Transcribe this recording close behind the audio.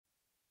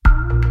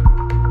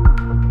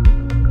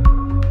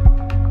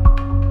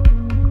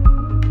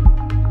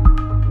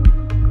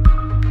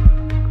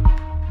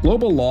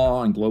Global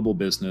law and global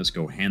business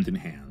go hand in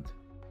hand,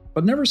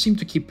 but never seem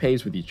to keep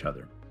pace with each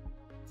other.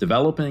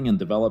 Developing and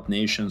developed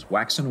nations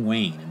wax and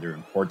wane in their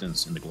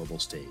importance in the global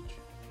stage.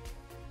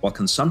 While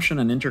consumption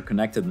and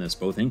interconnectedness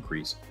both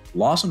increase,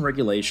 laws and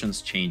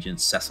regulations change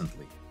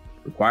incessantly,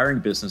 requiring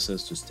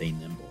businesses to stay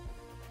nimble.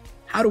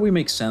 How do we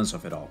make sense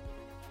of it all?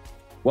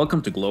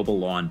 Welcome to Global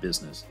Law and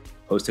Business,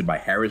 hosted by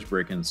Harris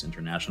Brickens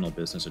International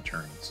Business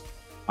Attorneys.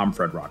 I'm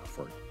Fred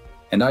Rockefort.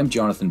 And I'm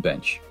Jonathan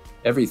Bench.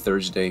 Every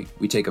Thursday,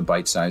 we take a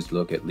bite-sized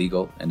look at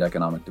legal and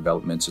economic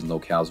developments in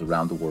locales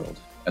around the world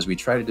as we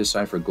try to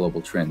decipher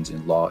global trends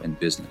in law and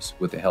business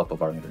with the help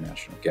of our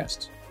international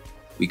guests.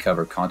 We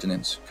cover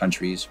continents,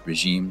 countries,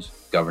 regimes,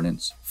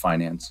 governance,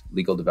 finance,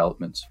 legal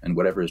developments, and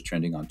whatever is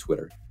trending on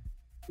Twitter.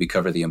 We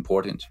cover the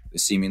important, the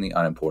seemingly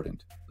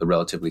unimportant, the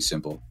relatively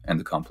simple, and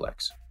the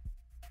complex.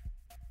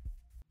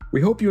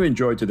 We hope you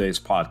enjoyed today's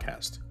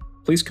podcast.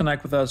 Please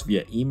connect with us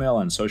via email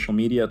and social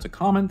media to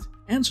comment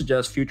and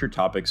suggest future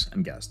topics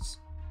and guests.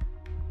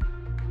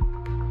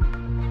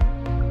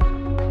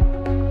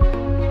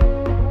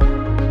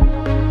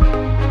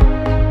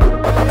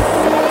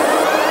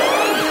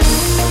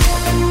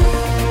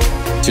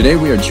 Today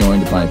we are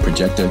joined by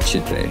Prajakta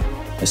Chittre,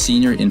 a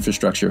senior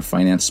infrastructure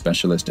finance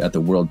specialist at the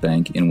World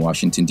Bank in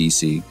Washington,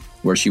 D.C.,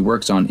 where she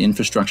works on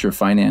infrastructure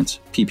finance,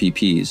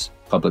 PPPs,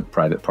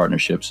 public-private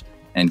partnerships,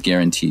 and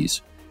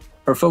guarantees.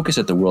 Her focus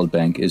at the World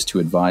Bank is to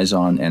advise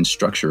on and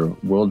structure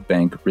World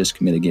Bank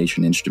risk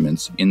mitigation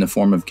instruments in the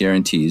form of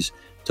guarantees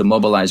to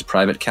mobilize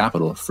private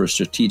capital for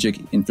strategic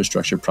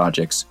infrastructure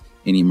projects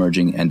in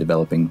emerging and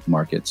developing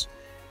markets.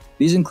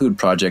 These include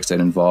projects that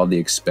involve the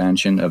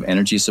expansion of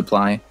energy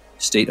supply,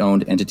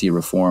 state-owned entity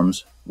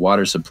reforms,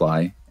 water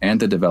supply,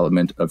 and the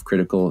development of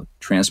critical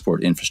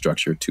transport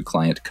infrastructure to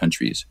client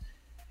countries.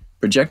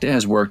 Prajakta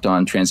has worked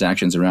on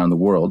transactions around the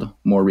world,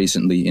 more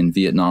recently in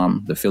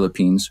Vietnam, the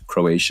Philippines,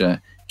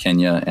 Croatia,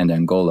 Kenya, and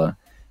Angola,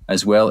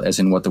 as well as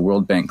in what the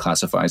World Bank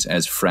classifies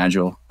as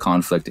fragile,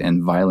 conflict,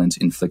 and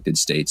violence-inflicted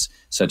states,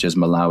 such as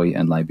Malawi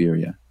and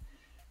Liberia.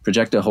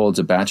 Prajakta holds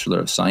a Bachelor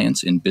of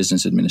Science in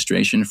Business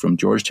Administration from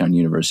Georgetown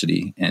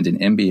University and an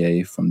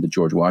MBA from the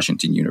George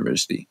Washington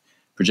University.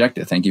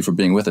 Prajakta, thank you for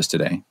being with us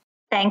today.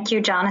 Thank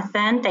you,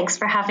 Jonathan. Thanks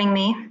for having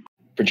me.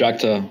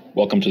 Prajakta,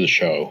 welcome to the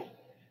show.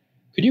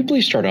 Could you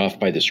please start off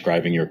by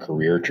describing your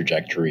career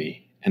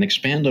trajectory and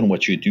expand on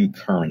what you do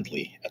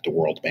currently at the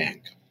World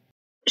Bank?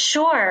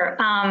 Sure.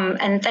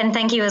 And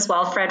thank you as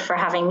well, Fred, for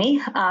having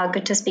me.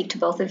 Good to speak to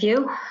both of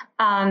you.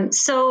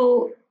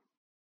 So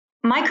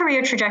my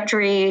career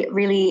trajectory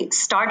really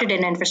started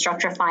in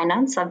infrastructure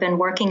finance. I've been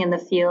working in the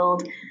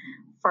field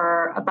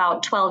for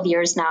about 12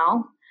 years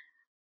now.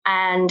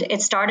 And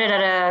it started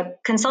at a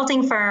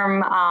consulting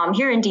firm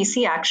here in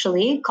DC,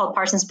 actually, called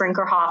Parsons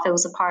Brinckerhoff. It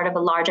was a part of a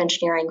large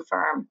engineering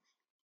firm.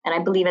 And I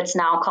believe it's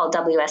now called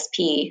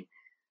WSP.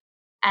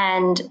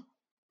 And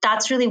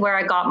that's really where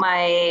I got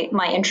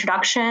my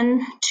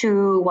introduction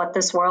to what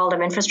this world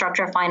of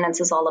infrastructure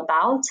finance is all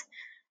about.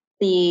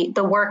 The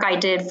work I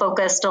did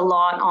focused a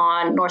lot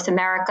on North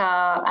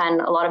America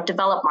and a lot of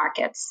developed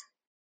markets.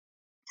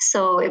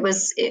 So it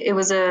was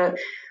a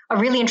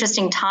really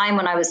interesting time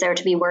when I was there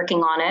to be working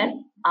on it.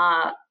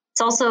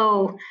 It's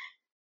also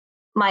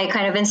my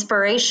kind of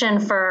inspiration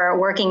for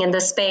working in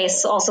this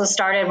space also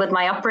started with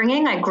my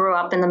upbringing. I grew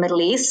up in the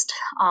Middle East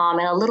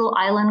in a little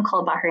island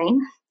called Bahrain.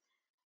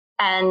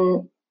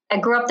 And I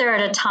grew up there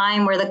at a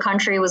time where the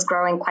country was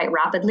growing quite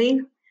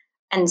rapidly.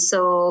 And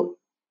so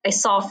I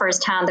saw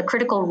firsthand the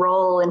critical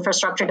role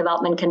infrastructure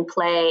development can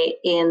play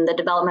in the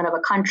development of a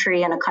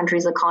country and a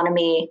country's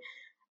economy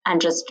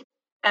and just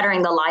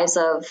bettering the lives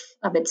of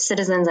its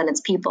citizens and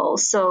its people.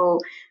 So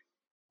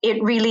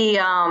it really,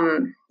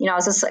 I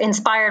was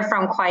inspired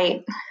from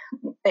quite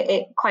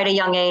a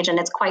young age, and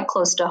it's quite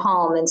close to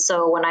home. And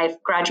so when I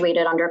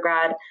graduated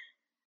undergrad,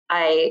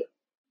 I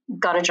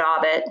got a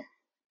job at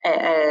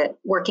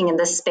working in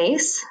this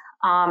space.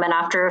 And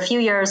after a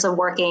few years of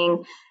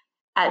working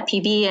at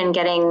PB and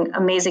getting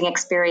amazing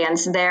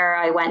experience there,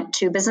 I went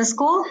to business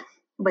school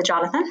with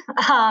Jonathan,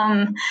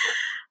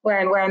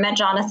 where I met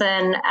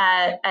Jonathan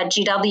at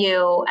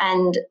GW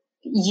and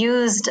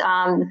used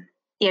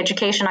the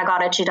education I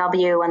got at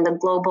GW and the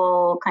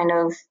global kind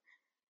of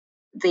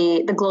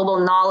the global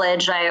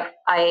knowledge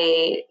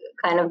I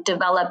kind of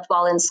developed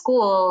while in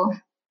school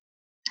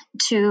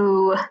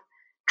to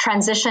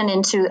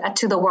transition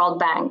to the World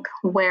Bank,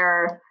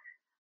 where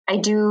I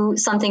do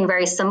something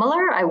very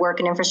similar. I work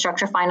in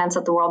infrastructure finance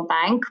at the World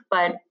Bank,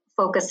 but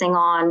focusing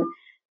on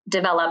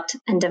developed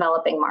and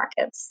developing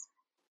markets.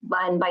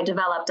 And by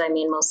developed, I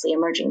mean mostly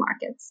emerging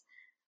markets.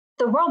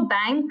 The World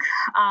Bank,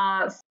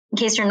 in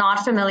case you're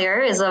not familiar,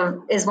 is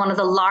one of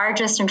the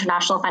largest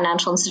international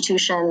financial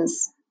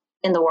institutions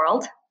in the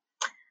world.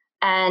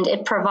 And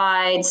it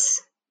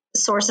provides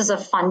sources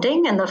of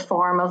funding in the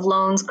form of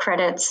loans,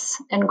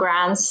 credits, and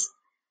grants,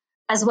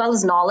 as well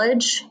as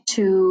knowledge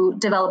to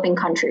developing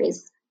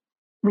countries.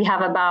 We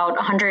have about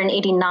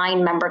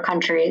 189 member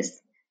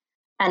countries.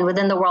 And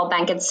within the World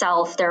Bank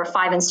itself, there are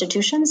 5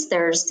 institutions.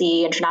 There's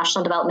the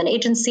International Development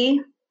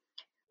Agency,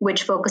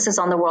 which focuses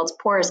on the world's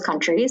poorest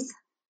countries,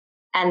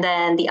 and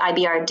then the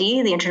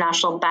IBRD, the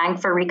International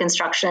Bank for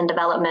Reconstruction and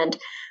Development,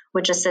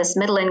 which assists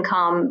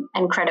middle-income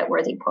and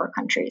credit-worthy poor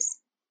countries.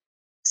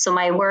 So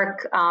my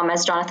work,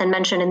 as Jonathan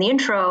mentioned in the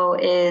intro,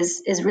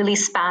 is really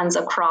spans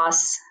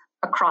across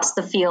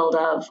the field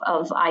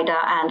of IDA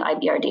and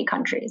IBRD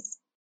countries.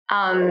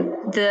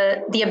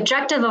 The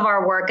objective of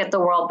our work at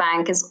the World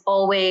Bank is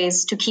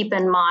always to keep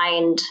in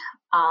mind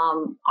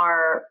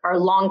our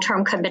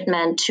long-term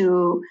commitment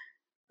to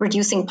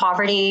reducing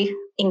poverty,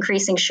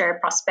 increasing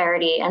shared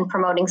prosperity, and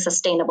promoting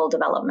sustainable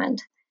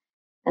development.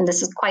 And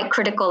this is quite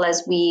critical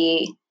as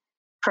we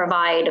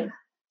provide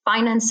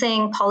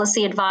financing,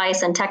 policy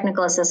advice, and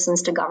technical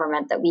assistance to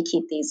government, that we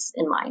keep these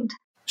in mind.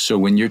 So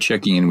when you're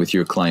checking in with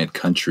your client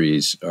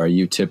countries, are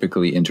you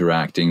typically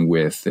interacting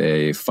with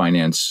a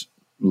finance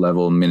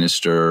level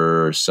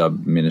minister or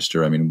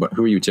sub-minister? I mean,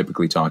 who are you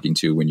typically talking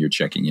to when you're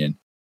checking in?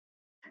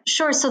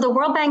 Sure. So the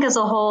World Bank as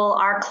a whole,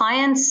 our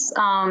clients,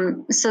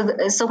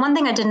 so one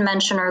thing I didn't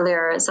mention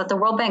earlier is that the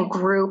World Bank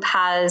Group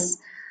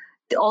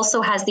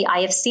also has the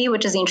IFC,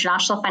 which is the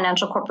International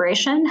Financial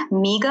Corporation,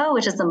 MIGA,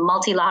 which is the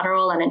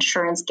Multilateral and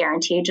Insurance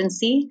Guarantee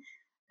Agency,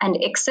 and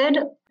ICSID.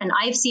 And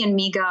IFC and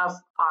MIGA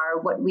are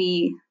what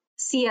we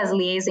see as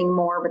liaising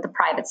more with the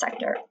private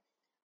sector.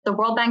 The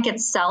World Bank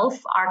itself,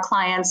 our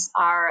clients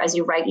are, as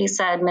you rightly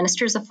said,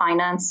 ministers of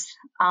finance,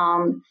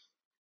 and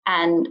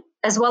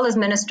as well as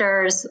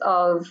ministers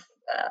of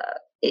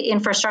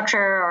infrastructure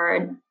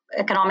or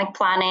economic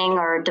planning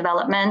or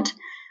development,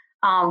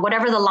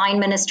 whatever the line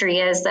ministry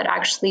is that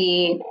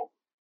actually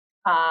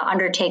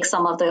undertakes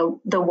some of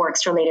the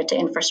works related to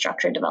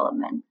infrastructure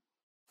development.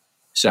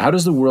 So how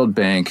does the World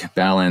Bank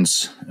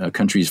balance a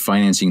country's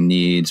financing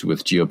needs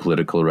with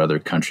geopolitical or other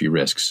country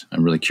risks?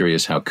 I'm really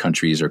curious how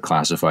countries are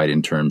classified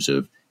in terms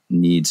of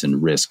needs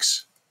and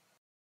risks.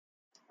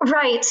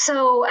 Right.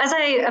 So as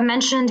I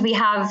mentioned, we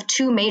have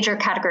two major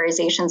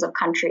categorizations of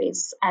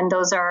countries, and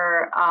those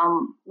are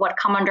what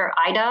come under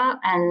IDA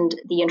and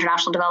the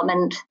International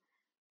Development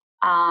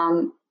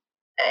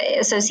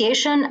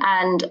Association,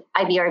 and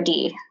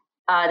IBRD,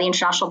 the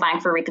International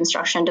Bank for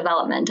Reconstruction and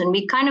Development. And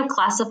we kind of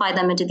classify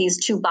them into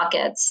these two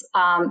buckets.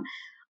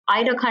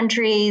 IDA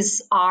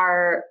countries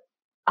are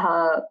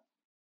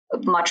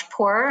much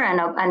poorer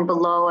and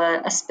below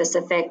a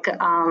specific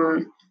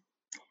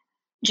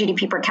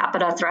GDP per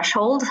capita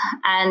threshold,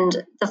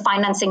 and the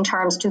financing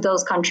terms to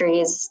those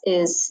countries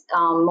is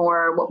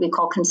more what we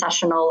call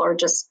concessional, or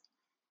just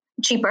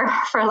cheaper,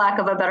 for lack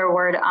of a better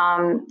word,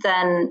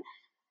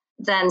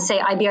 than say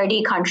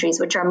IBRD countries,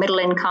 which are middle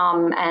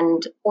income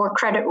or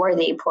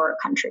credit-worthy poor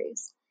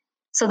countries.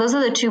 So those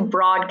are the two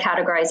broad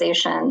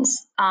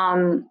categorizations.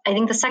 I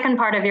think the second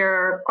part of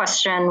your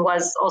question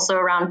was also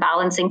around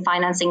balancing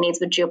financing needs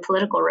with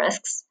geopolitical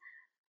risks.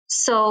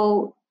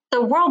 So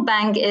the World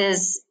Bank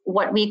is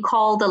what we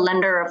call the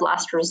lender of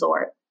last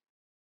resort.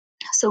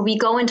 So we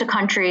go into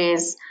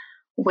countries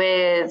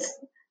with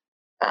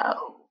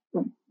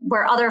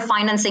where other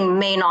financing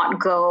may not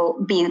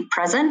be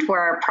present,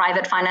 where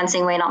private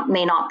financing may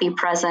not be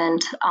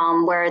present,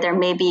 where there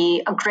may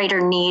be a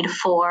greater need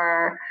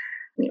for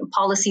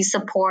policy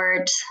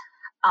support,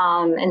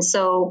 and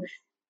so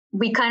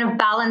we kind of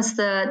balance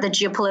the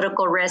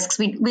geopolitical risks.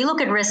 We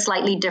look at risk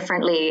slightly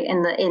differently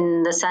in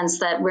the sense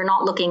that we're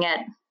not looking at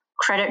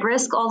credit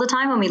risk all the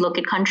time. When we look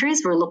at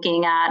countries, we're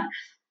looking at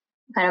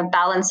kind of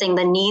balancing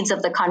the needs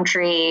of the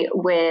country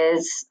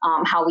with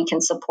how we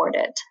can support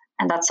it.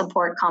 And that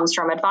support comes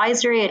from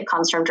advisory, it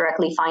comes from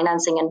directly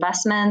financing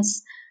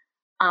investments.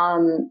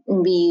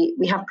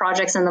 We have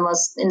projects in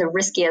the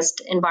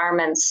riskiest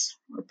environments,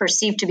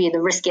 perceived to be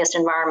the riskiest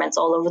environments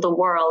all over the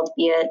world,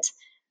 be it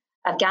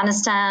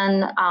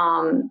Afghanistan,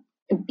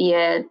 be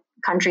it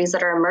countries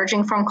that are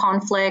emerging from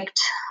conflict.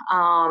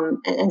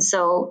 And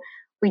so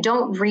we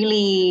don't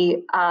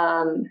really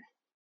kind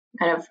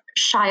of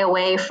shy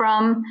away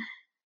from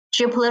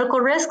geopolitical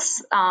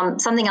risks.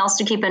 Something else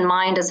to keep in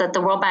mind is that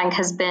the World Bank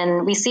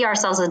we see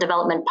ourselves as a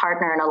development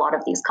partner in a lot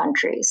of these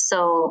countries.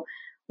 So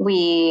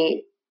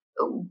we've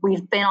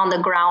been on the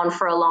ground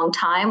for a long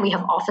time. We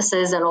have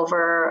offices in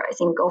over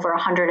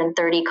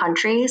 130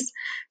 countries.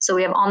 So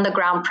we have on the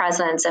ground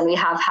presence, and we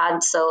have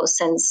had so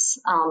since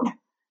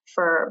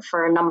for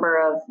a number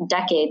of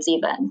decades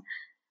even.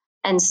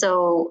 And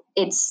so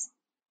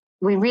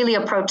we really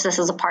approach this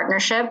as a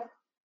partnership,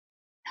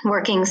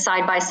 working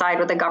side by side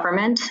with the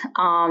government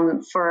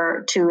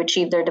to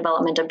achieve their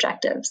development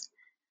objectives.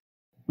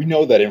 We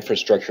know that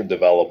infrastructure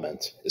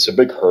development is a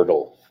big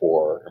hurdle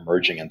for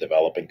emerging and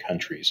developing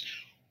countries.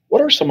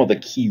 What are some of the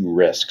key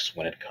risks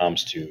when it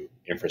comes to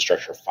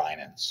infrastructure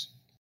finance?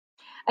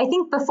 I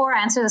think before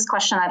I answer this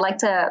question, I'd like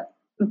to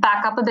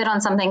back up a bit on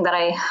something that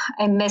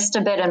I missed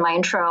a bit in my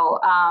intro.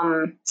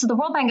 So the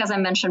World Bank, as I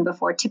mentioned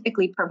before,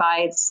 typically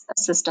provides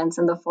assistance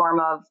in the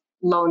form of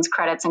loans,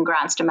 credits, and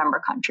grants to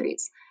member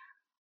countries.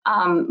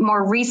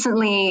 More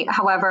recently,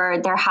 however,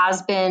 there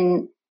has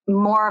been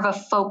more of a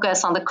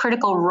focus on the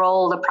critical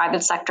role the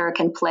private sector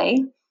can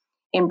play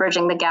in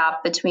bridging the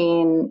gap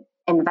between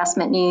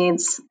investment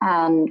needs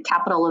and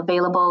capital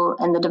available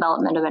in the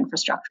development of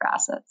infrastructure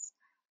assets.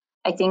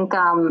 I think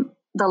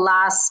the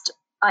last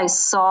I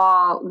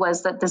saw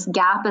was that this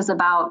gap is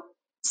about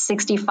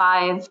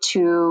 65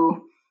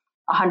 to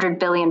 100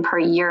 billion per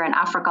year in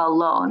Africa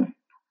alone.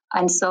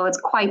 And so it's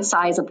quite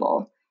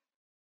sizable.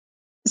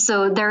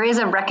 So there is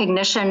a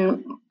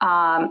recognition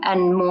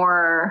and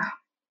more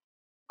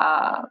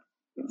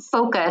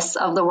focus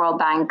of the World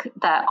Bank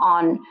that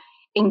on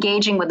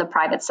engaging with the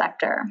private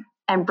sector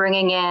and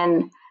bringing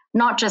in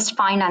not just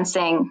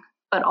financing,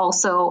 but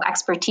also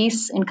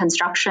expertise in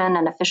construction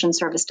and efficient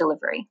service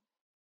delivery.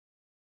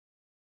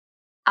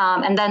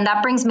 And then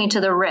that brings me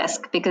to the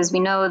risk, because we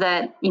know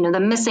that the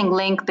missing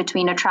link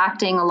between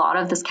attracting a lot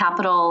of this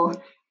capital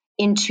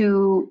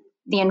into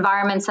the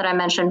environments that I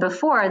mentioned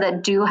before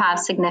that do have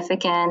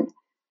significant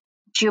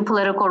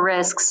geopolitical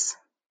risks,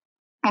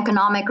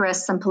 economic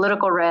risks, and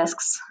political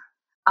risks,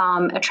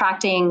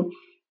 attracting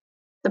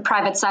the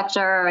private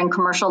sector and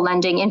commercial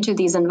lending into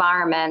these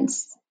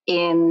environments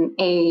in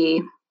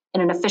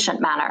an efficient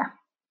manner.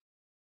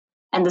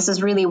 And this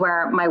is really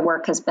where my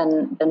work has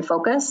been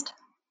focused.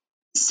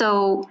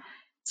 So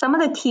some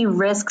of the key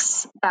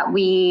risks that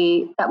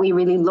we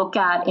really look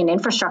at in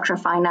infrastructure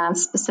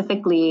finance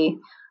specifically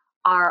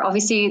are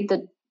obviously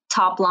the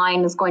top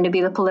line is going to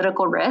be the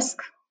political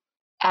risk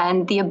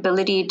and the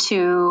ability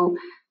to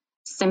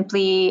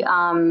simply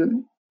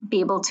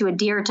be able to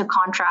adhere to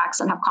contracts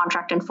and have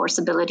contract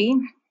enforceability.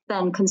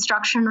 Then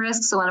construction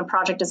risks. So when a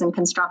project is in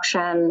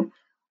construction,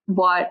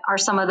 what are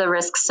some of the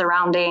risks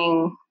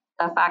surrounding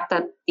the fact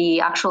that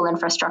the actual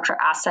infrastructure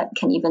asset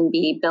can even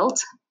be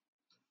built?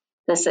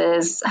 This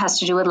has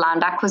to do with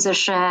land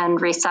acquisition,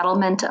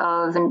 resettlement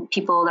of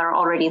people that are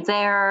already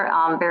there.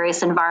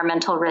 Various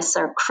environmental risks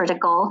are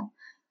critical.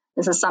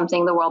 This is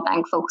something the World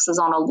Bank focuses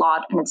on a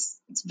lot, and it's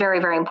very,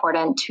 very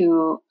important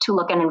to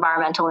look at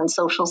environmental and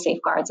social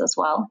safeguards as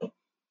well.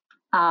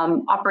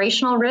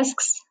 Operational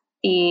risks,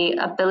 the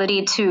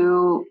ability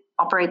to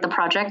operate the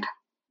project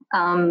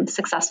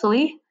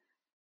successfully.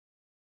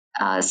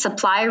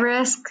 Supply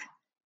risk.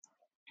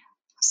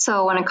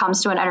 So when it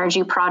comes to an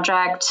energy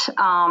project,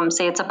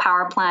 say it's a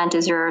power plant,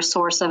 is your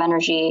source of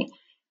energy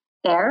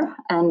there,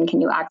 and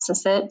can you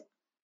access it?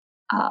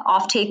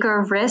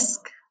 Off-taker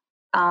risk.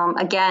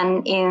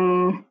 Again,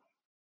 in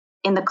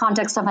the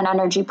context of an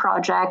energy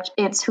project,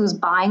 it's who's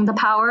buying the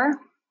power,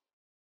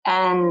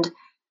 and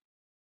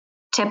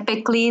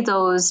typically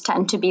those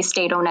tend to be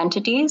state-owned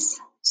entities.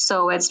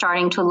 So it's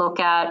starting to look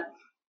at,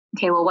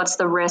 okay, well, what's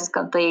the risk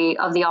of the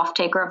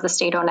off-taker of the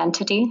state-owned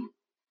entity?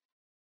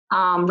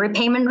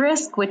 Repayment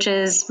risk, which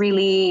is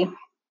really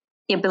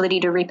the ability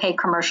to repay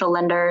commercial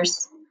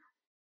lenders.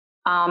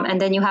 And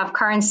then you have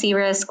currency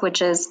risk,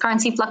 which is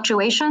currency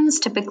fluctuations.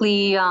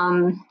 Typically,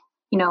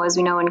 as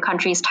we know in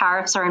countries,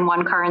 tariffs are in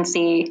one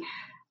currency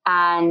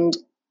and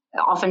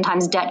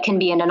oftentimes debt can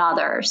be in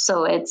another.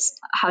 So it's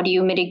how do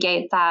you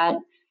mitigate that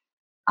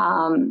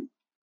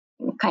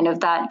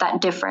that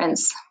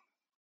difference?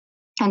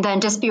 And then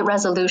dispute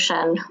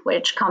resolution,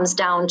 which comes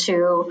down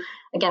to,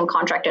 again,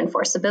 contract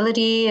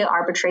enforceability,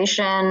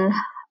 arbitration,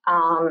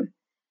 and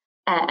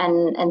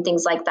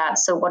things like that.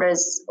 So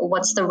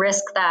what's the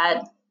risk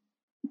that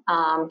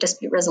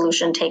dispute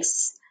resolution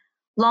takes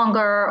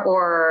longer,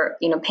 or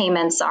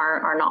payments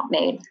are not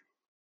made?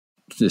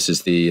 This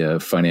is the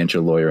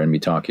financial lawyer in me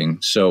talking.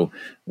 So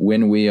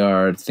when we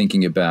are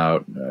thinking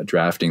about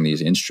drafting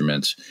these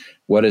instruments,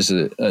 what is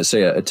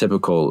a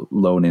typical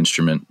loan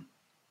instrument?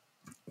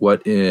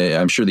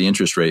 I'm sure the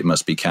interest rate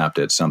must be capped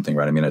at something,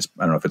 right? I mean, I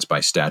don't know if it's by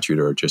statute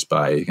or just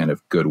by kind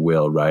of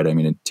goodwill, right? I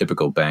mean, in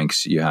typical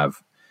banks are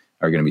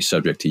going to be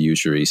subject to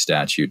usury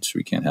statutes.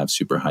 We can't have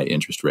super high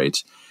interest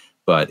rates.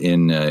 But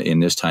in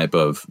this type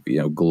of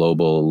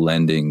global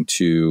lending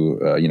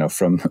to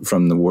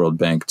from the World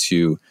Bank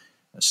to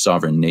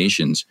sovereign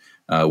nations,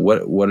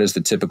 what is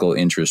the typical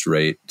interest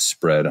rate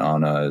spread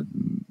on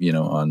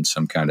on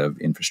some kind of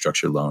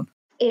infrastructure loan?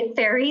 It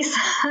varies.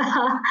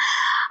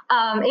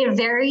 It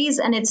varies,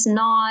 and it's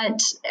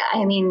not,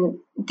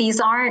 these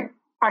aren't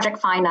project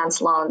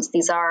finance loans.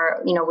 These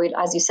are,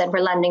 as you said,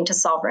 we're lending to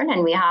sovereign,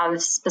 and we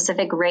have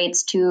specific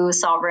rates to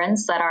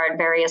sovereigns that are at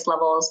various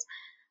levels.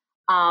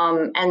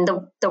 And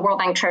the World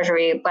Bank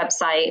Treasury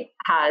website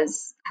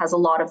has a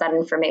lot of that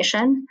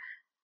information.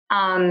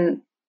 I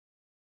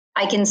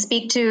can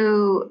speak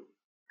to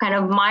kind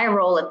of my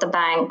role at the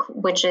bank,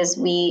 which is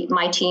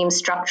my team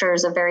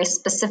structures a very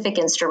specific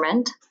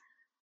instrument,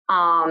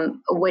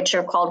 which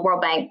are called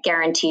World Bank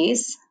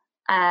guarantees.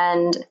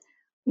 And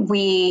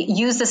we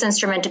use this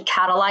instrument to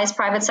catalyze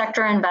private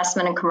sector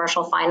investment and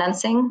commercial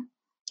financing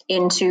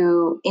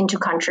into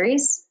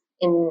countries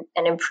and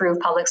improve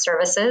public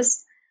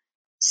services.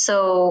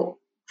 So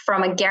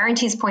from a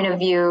guarantees point of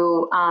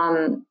view,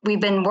 we've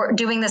been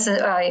doing this,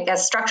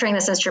 structuring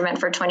this instrument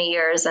for 20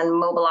 years and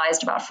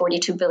mobilized about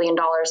 $42 billion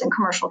in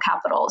commercial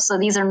capital. So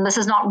this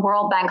is not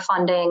World Bank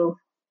funding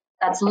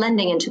that's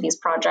lending into these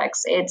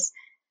projects. It's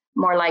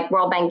more like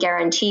World Bank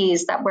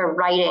guarantees that we're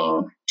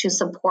writing to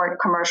support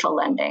commercial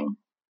lending.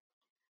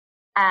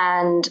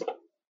 And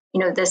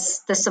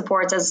this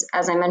supports,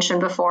 as I mentioned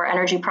before,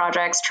 energy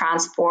projects,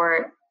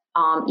 transport,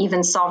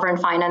 even sovereign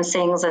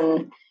financings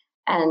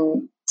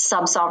and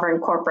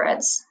sub-sovereign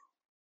corporates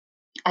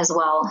as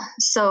well.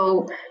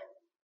 So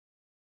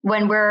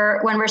when we're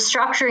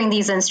structuring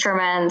these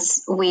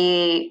instruments,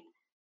 they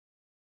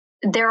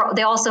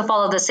also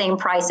follow the same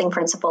pricing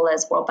principle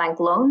as World Bank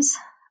loans.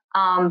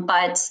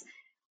 But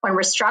when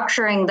we're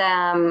structuring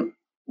them,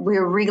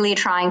 we're really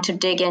trying to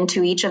dig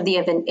into each of the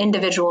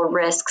individual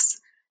risks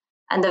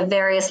and the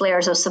various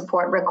layers of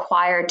support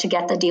required to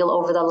get the deal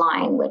over the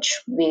line,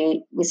 which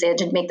we say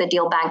to make the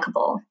deal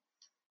bankable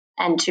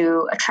and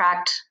to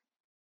attract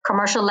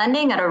commercial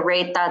lending at a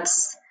rate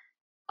that's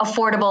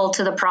affordable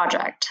to the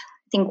project.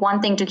 I think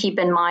one thing to keep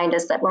in mind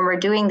is that when we're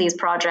doing these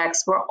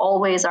projects, we're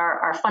always,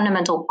 our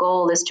fundamental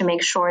goal is to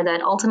make sure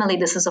that ultimately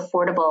this is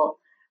affordable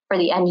for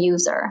the end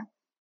user.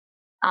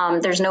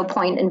 There's no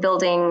point in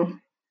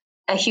building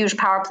a huge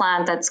power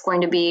plant that's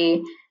going to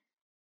be,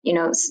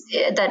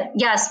 that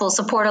yes, will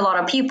support a lot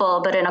of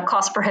people, but in a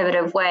cost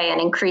prohibitive way and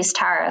increase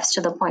tariffs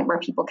to the point where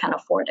people can't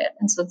afford it.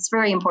 And so it's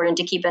very important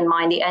to keep in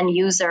mind the end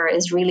user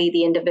is really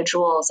the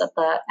individuals at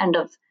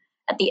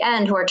the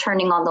end who are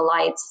turning on the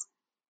lights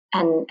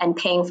and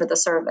paying for the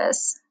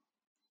service.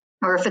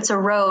 Or if it's a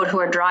road, who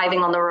are driving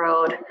on the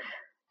road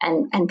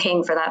and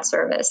paying for that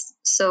service.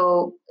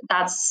 So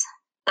that's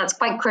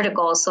quite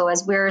critical. So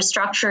as we're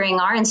structuring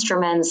our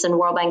instruments and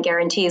World Bank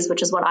guarantees,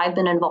 which is what I've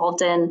been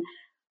involved in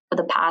for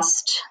the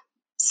past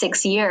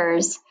 6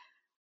 years,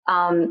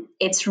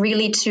 it's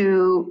really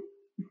to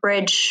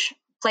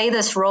play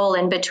this role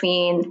in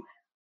between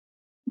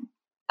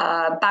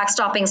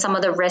backstopping some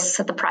of the risks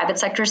that the private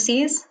sector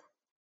sees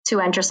to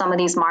enter some of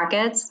these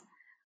markets,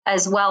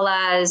 as well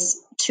as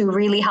to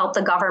really help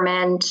the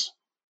government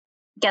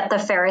get the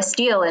fairest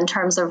deal in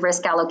terms of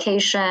risk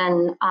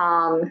allocation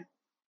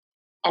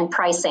and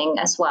pricing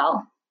as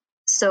well.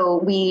 So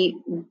we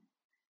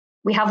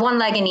have one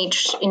leg in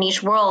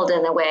each world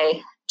in a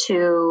way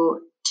to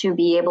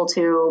be able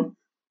to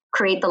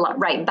create the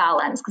right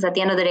balance, because at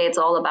the end of the day, it's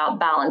all about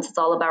balance. It's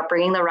all about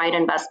bringing the right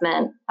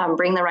investment,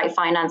 bring the right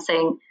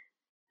financing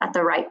at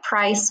the right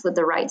price with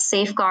the right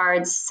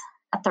safeguards,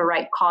 at the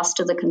right cost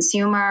to the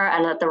consumer,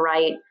 and at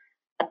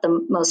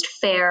the most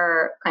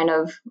fair kind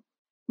of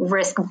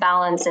risk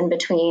balance in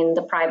between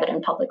the private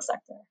and public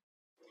sector.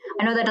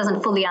 I know that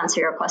doesn't fully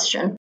answer your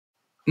question.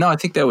 No, I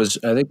think that was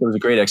a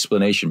great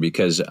explanation,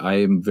 because I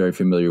am very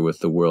familiar with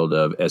the world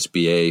of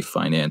SBA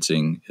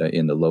financing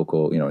in the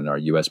local, in our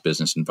U.S.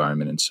 business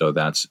environment. And so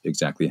that's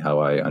exactly how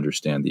I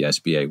understand the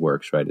SBA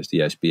works, right? Is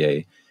the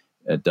SBA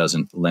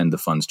doesn't lend the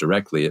funds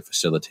directly. It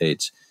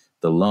facilitates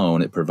the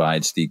loan. It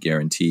provides the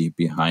guarantee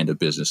behind a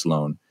business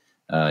loan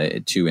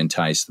to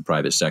entice the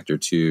private sector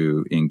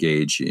to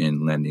engage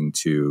in lending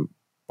to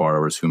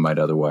borrowers who might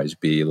otherwise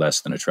be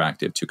less than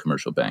attractive to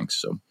commercial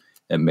banks. So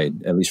it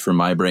made, at least for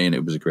my brain,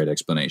 it was a great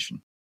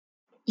explanation.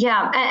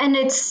 Yeah, and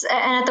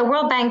at the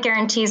World Bank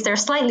guarantees, they're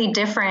slightly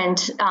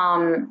different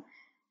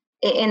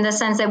in the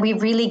sense that we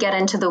really get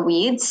into the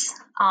weeds.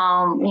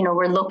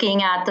 We're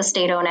looking at the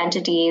state-owned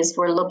entities,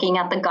 we're looking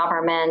at the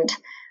government.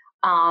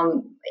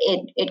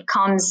 It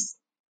comes,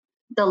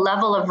 the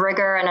level of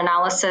rigor and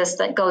analysis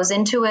that goes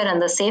into it and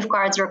the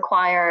safeguards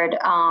required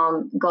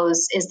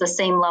is the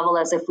same level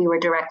as if we were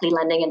directly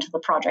lending into the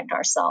project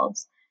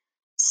ourselves.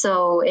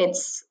 So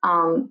it's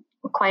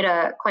quite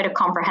a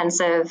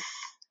comprehensive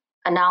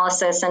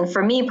analysis. And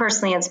for me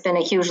personally, it's been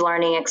a huge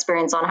learning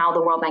experience on how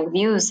the World Bank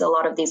views a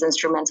lot of these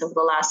instruments over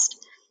the last,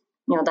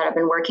 that I've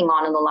been working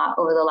on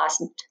over the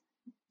last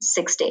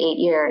 6 to 8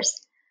 years.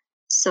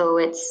 So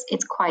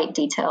it's quite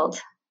detailed.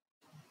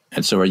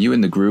 And so are you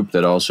in the group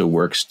that also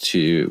works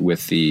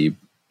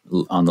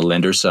on the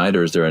lender side,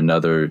 or is there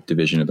another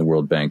division of the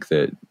World Bank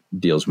that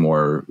deals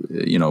more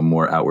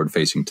outward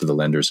facing to the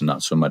lenders and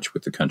not so much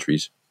with the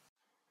countries?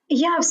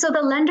 Yeah, so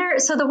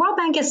the World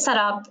Bank is set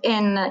up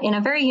in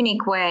a very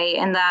unique way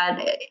in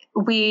that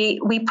we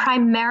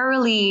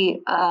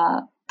primarily,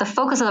 the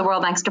focus of the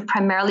World Bank is to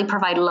primarily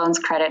provide loans,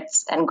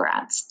 credits, and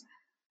grants.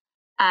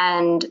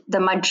 And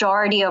the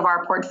majority of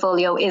our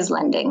portfolio is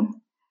lending.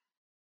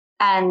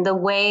 And the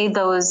way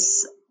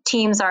those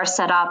teams are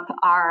set up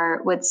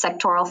are with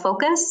sectoral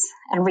focus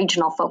and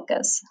regional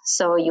focus.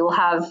 So you'll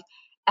have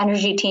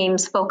energy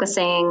teams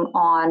focusing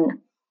on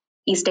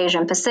East Asia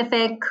and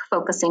Pacific,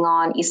 focusing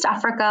on East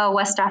Africa,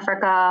 West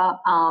Africa,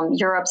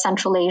 Europe,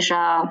 Central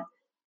Asia,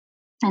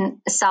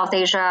 and South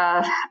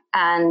Asia,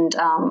 and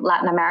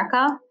Latin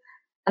America,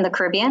 and the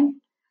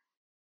Caribbean.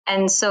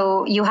 And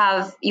so you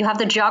have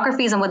the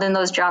geographies, and within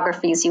those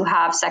geographies, you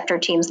have sector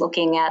teams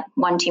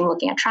one team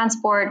looking at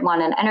transport,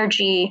 one in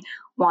energy,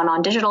 one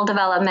on digital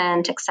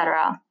development, et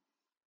cetera.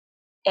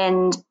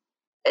 And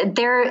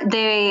they're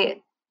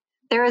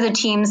the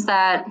teams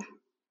that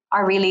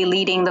are really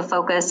leading the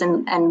focus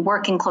and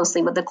working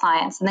closely with the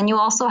clients. And then you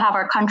also have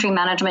our country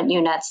management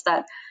units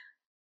that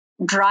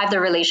drive the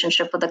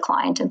relationship with the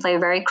client and play a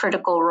very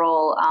critical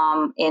role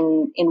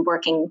in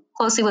working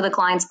closely with the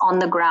clients on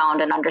the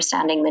ground and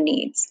understanding the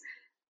needs.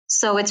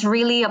 So it's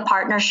really a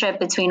partnership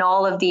between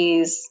all of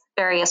these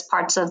various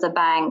parts of the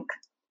bank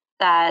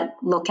that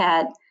look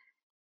at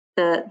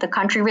the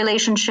country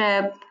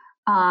relationship,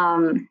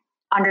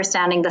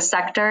 understanding the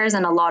sectors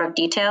in a lot of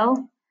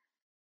detail.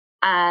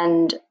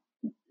 And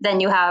then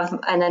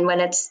when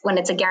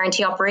it's a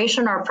guarantee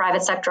operation or a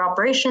private sector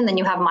operation, then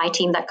you have my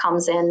team that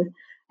comes in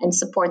and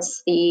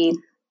supports the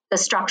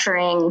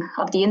structuring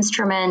of the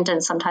instrument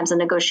and sometimes the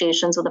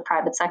negotiations with the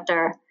private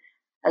sector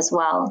as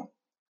well.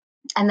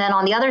 And then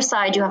on the other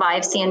side, you have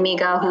IFC and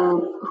MIGA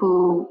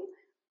who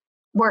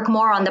work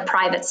more on the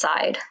private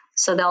side.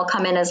 So they'll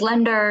come in as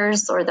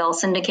lenders or they'll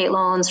syndicate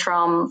loans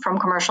from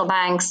commercial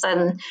banks,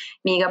 and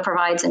MIGA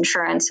provides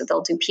insurance, so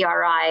they'll do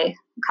PRI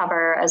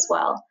cover as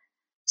well.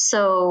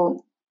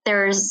 So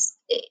it's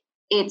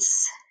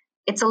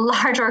a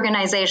large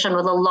organization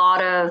with a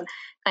lot of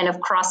kind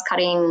of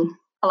cross-cutting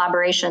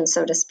collaboration,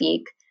 so to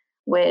speak,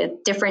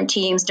 with different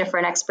teams,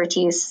 different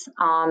expertise.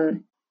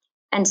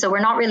 And so we're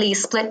not really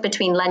split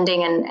between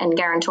lending and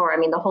guarantor. I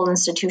mean, the whole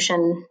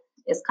institution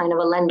is kind of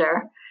a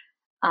lender,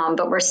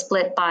 but we're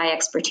split by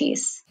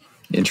expertise.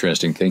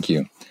 Interesting. Thank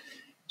you.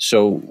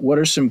 So what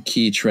are some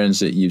key trends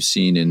that you've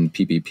seen in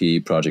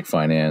PPP, project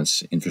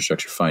finance,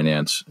 infrastructure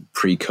finance,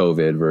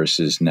 pre-COVID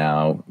versus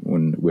now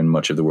when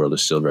much of the world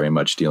is still very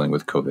much dealing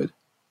with COVID?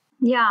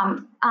 Yeah,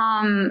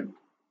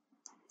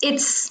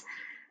 it's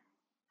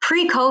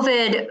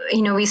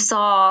pre-COVID, we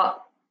saw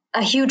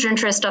a huge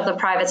interest of the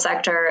private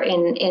sector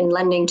in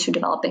lending to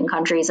developing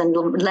countries and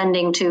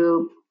lending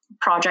to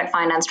project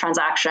finance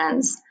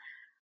transactions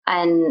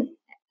and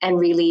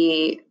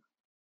really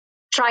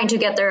trying to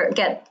get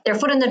their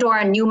foot in the door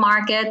in new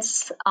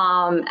markets,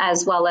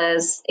 as well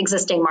as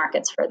existing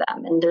markets for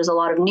them. And there's a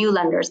lot of new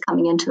lenders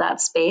coming into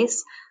that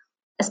space,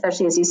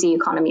 especially as you see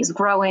economies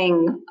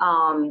growing.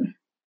 And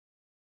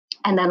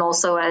then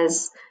also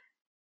as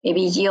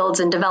maybe yields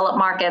in developed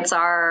markets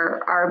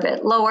are a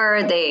bit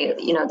lower,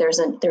 there's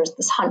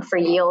this hunt for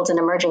yields in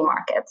emerging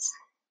markets.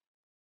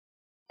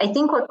 I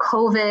think what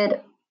COVID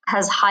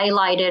has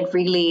highlighted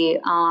really,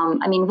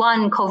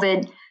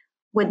 COVID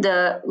with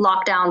the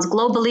lockdowns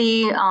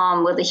globally,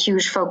 with a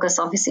huge focus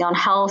obviously on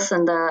health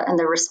and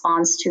the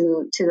response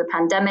to the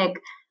pandemic,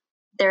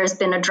 there's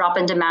been a drop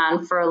in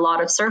demand for a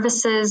lot of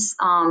services,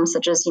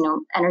 such as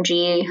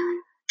energy,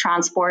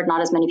 transport.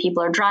 Not as many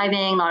people are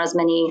driving, not as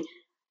many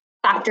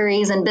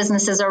factories and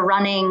businesses are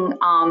running.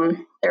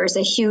 There's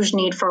a huge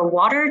need for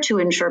water to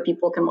ensure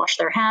people can wash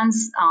their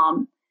hands,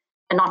 and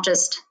not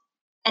just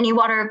any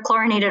water,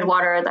 chlorinated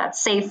water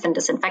that's safe and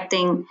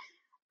disinfecting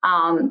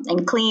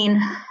and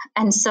clean.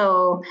 And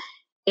so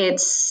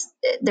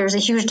there's a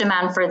huge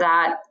demand for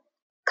that,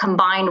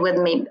 combined with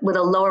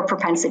a lower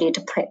propensity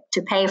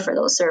to pay for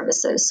those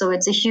services. So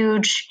it's a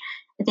huge,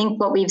 I think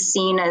what we've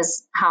seen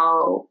is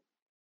how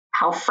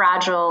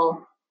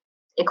fragile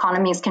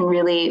economies can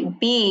really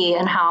be,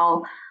 and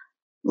how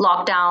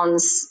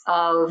lockdowns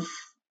of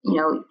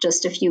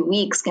just a few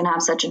weeks can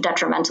have such a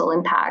detrimental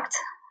impact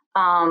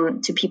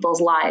to people's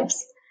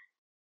lives.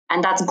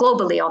 And that's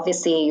globally.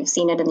 Obviously, you've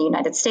seen it in the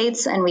United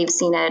States, and we've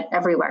seen it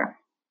everywhere.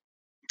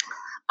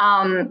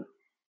 I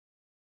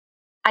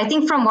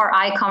think from where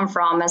I come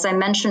from, as I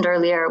mentioned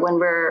earlier, when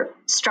we're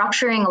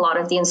structuring a lot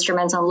of the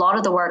instruments, and a lot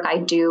of the work I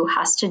do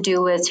has to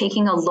do with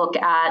taking a look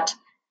at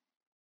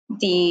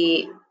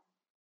the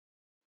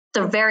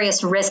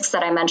various risks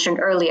that I mentioned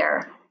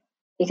earlier,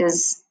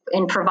 because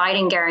in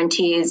providing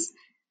guarantees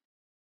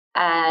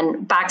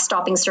and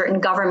backstopping certain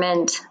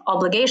government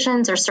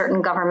obligations or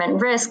certain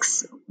government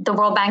risks, the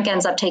World Bank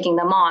ends up taking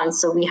them on.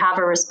 So we have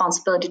a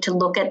responsibility to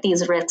look at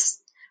these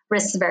risks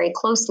very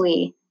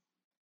closely,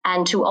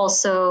 and to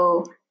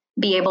also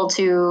be able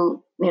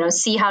to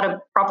see how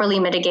to properly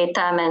mitigate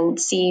them and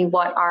see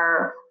what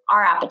our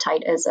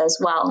appetite is as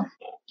well.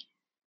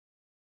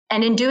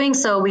 And in doing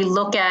so, we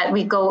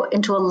go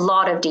into a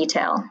lot of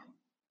detail.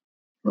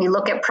 We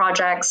look at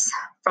projects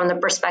from the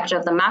perspective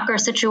of the macro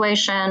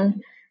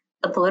situation,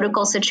 the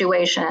political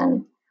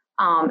situation,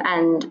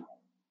 and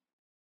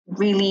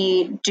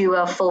really do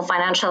a full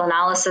financial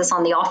analysis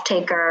on the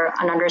off-taker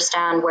and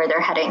understand where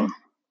they're heading.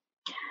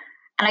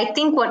 And I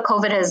think what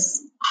COVID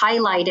has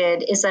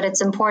highlighted is that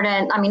it's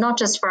important, not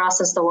just for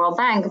us as the World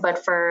Bank,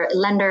 but for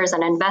lenders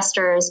and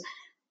investors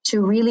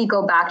to really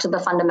go back to the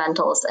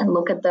fundamentals and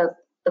look at the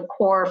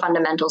core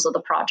fundamentals of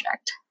the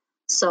project.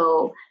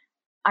 So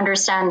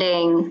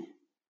understanding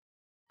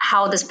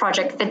how this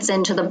project fits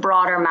into the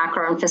broader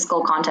macro and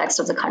fiscal context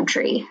of the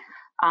country.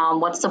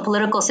 What's the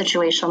political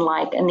situation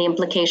like and the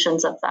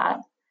implications of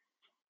that?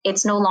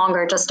 It's no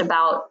longer just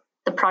about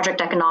the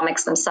project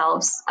economics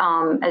themselves.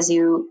 As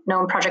you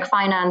know, in project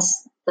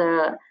finance,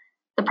 the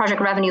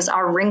project revenues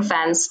are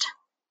ring-fenced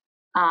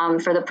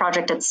for the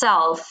project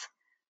itself.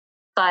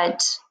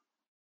 But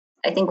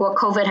I think what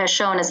COVID has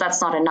shown is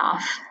that's not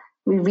enough.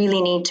 We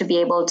really need to be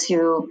able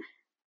to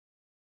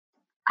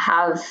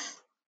have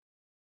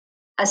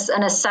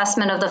an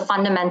assessment of the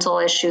fundamental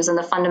issues and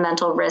the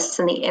fundamental risks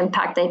and the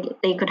impact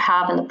they could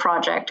have in the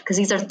project, because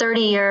these are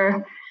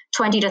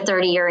 20 to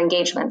 30-year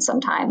engagements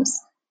sometimes.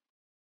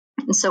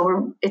 And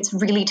so it's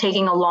really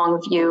taking a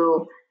long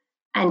view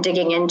and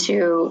digging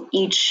into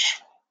each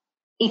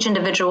each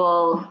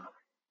individual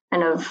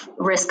kind of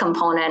risk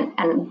component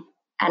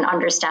and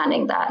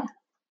understanding that.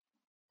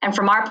 And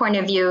from our point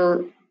of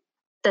view,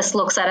 this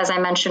looks at, as I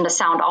mentioned, a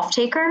sound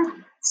off-taker.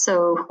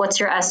 So what's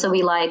your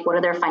SOE like? What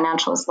are their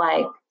financials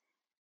like?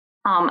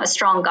 A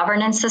strong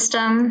governance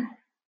system.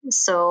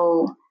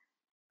 So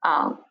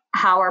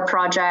how are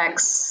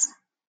projects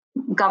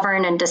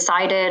governed and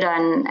decided,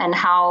 and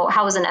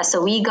how is an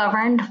SOE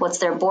governed? What's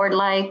their board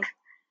like?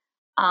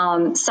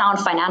 Sound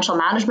financial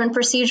management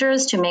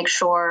procedures to make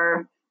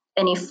sure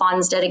any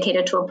funds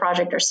dedicated to a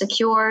project are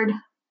secured,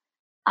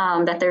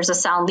 that there's a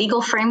sound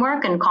legal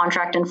framework and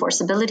contract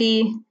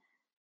enforceability,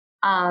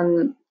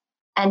 and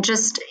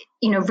just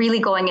really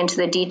going into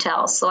the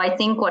details. So I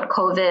think what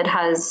COVID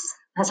has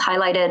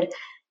highlighted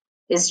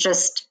is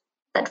just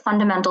that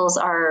fundamentals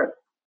are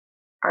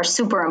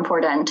super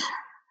important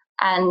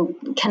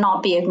and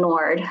cannot be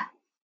ignored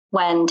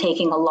when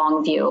taking a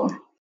long view.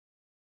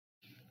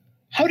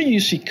 How do you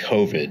see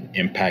COVID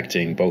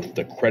impacting both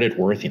the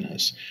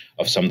creditworthiness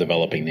of some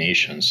developing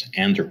nations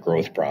and their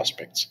growth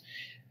prospects?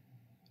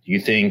 Do you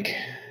think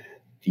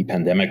the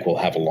pandemic will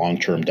have a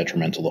long-term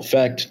detrimental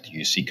effect? Do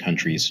you see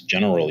countries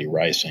generally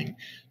rising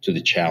to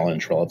the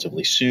challenge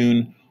relatively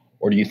soon?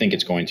 Or do you think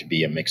it's going to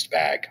be a mixed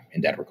bag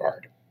in that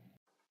regard?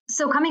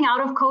 So coming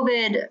out of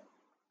COVID,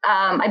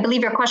 I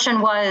believe your question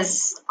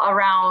was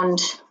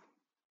around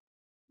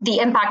the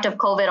impact of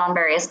COVID on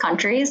various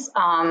countries.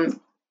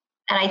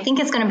 And I think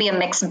it's going to be a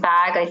mixed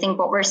bag. I think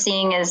what we're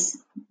seeing is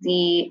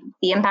the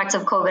impacts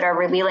of COVID are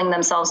revealing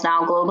themselves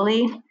now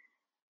globally.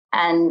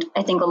 And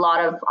I think a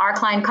lot of our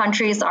client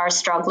countries are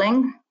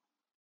struggling,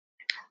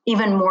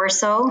 even more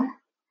so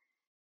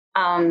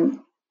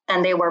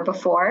than they were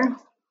before.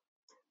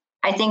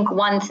 I think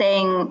one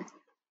thing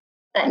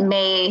that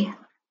may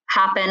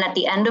happen at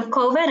the end of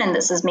COVID, and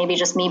this is maybe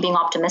just me being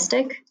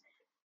optimistic,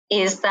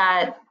 is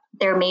that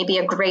there may be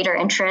a greater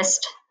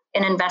interest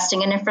in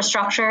investing in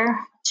infrastructure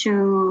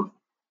to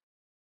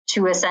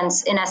in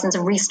essence,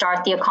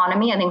 restart the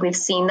economy. I think we've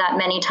seen that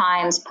many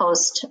times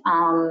post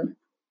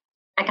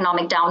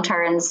economic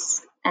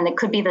downturns, and it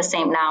could be the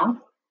same now.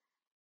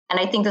 And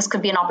I think this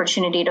could be an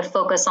opportunity to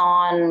focus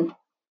on,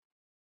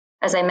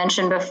 as I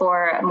mentioned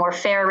before, a more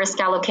fair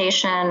risk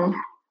allocation,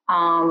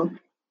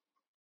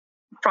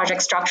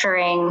 project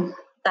structuring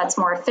that's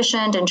more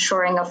efficient,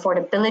 ensuring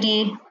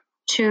affordability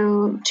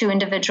to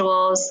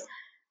individuals,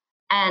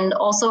 and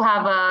also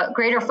have a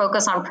greater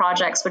focus on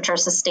projects which are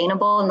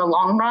sustainable in the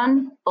long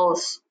run,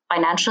 both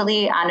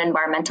financially and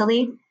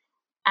environmentally,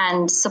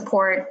 and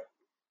support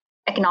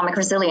economic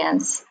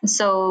resilience.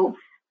 So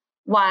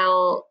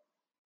while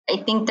I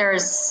think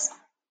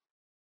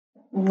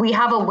we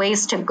have a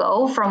ways to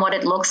go from what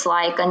it looks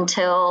like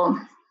until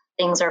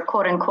things are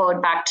quote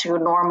unquote back to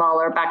normal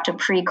or back to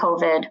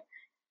pre-COVID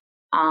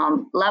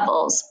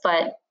levels.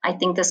 But I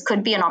think this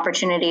could be an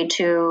opportunity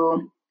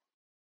to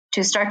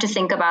start to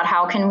think about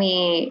how can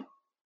we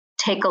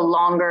take a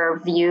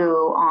longer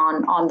view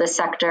on the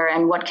sector,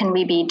 and what can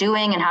we be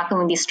doing, and how can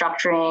we be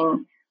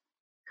structuring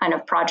kind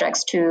of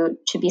projects to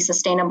be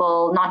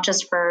sustainable, not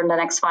just for the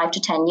next 5 to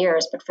 10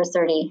 years, but for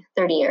 30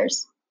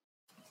 years.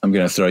 I'm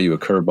going to throw you a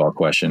curveball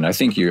question. I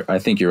think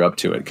you're up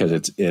to it,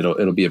 because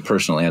it'll be a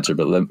personal answer.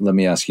 But let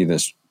me ask you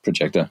this,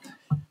 Prajakta.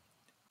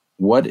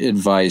 What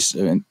advice?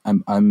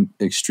 I'm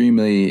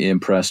extremely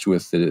impressed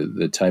with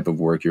the type of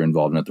work you're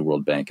involved in at the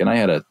World Bank, and I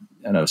had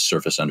a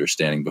surface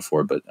understanding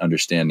before, but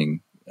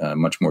understanding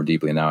much more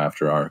deeply now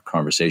after our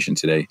conversation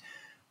today.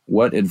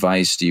 What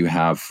advice do you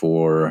have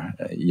for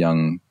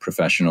young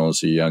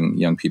professionals or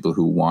young people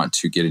who want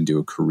to get into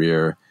a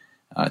career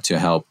to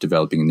help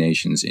developing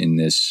nations in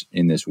this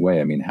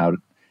way? I mean,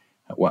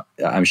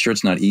 I'm sure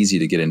it's not easy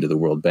to get into the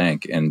World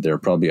Bank, and there are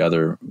probably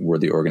other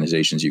worthy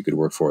organizations you could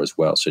work for as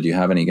well. So do you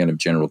have any kind of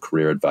general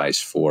career advice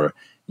for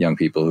young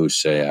people who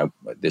say,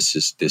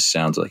 this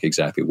sounds like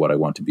exactly what I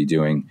want to be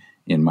doing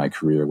in my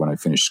career when I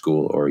finish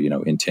school, or,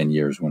 in 10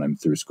 years when I'm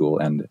through school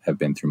and have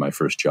been through my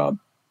first job?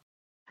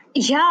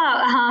 Yeah,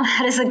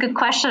 that is a good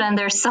question. And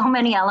there's so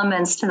many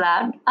elements to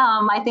that.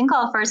 I think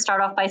I'll first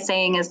start off by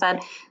saying is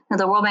that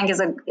the World Bank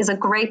is a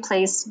great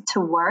place to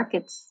work.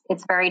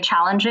 It's very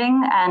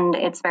challenging and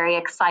it's very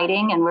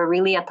exciting, and we're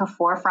really at the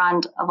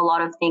forefront of a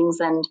lot of things.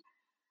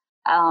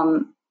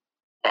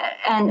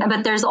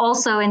 But there's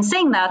also, in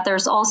saying that,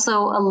 there's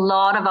also a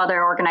lot of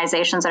other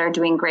organizations that are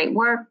doing great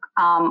work.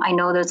 I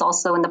know there's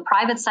also in the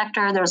private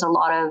sector, there's a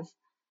lot of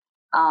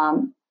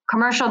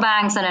commercial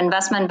banks and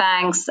investment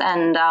banks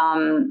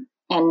and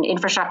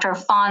infrastructure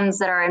funds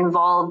that are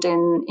involved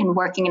in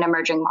working in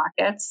emerging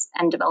markets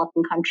and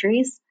developing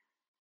countries.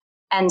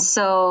 And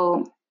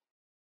so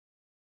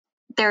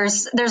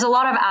there's a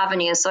lot of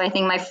avenues. So I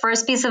think my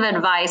first piece of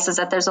advice is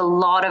that there's a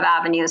lot of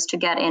avenues to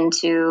get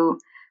into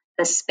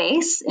the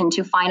space,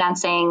 into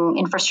financing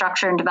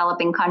infrastructure in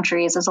developing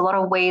countries. There's a lot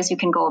of ways you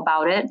can go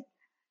about it.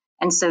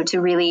 And so to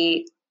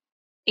really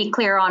be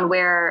clear on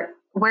where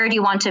do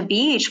you want to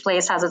be? Each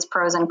place has its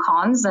pros and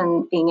cons,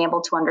 and being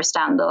able to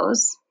understand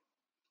those.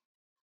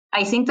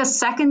 I think the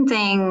second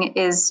thing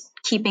is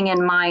keeping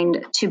in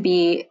mind to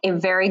be a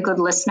very good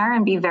listener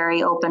and be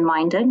very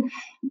open-minded.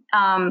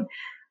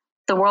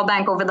 The World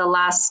Bank over the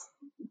last,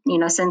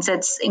 since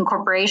its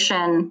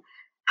incorporation,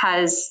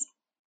 has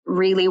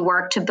really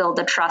worked to build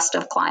the trust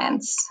of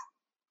clients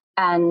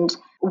and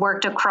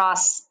worked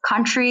across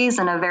countries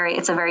in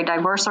it's a very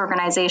diverse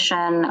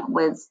organization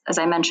with, as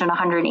I mentioned,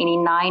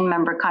 189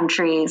 member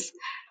countries,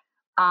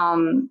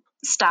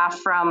 staff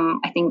from,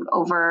 I think,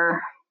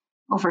 over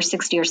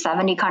 60 or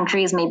 70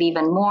 countries, maybe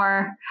even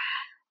more.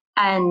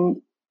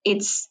 And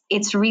it's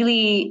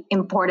really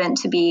important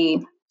to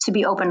be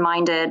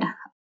open-minded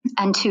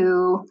and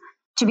to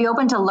be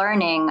open to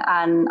learning.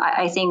 And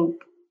I think,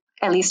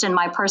 at least in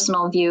my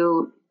personal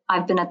view,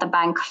 I've been at the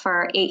bank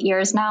for 8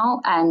 years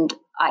now, and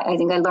I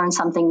think I learn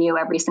something new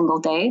every single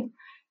day.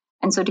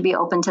 And so to be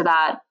open to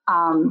that,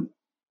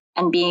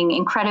 and being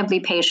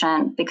incredibly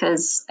patient,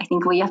 because I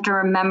think what you have to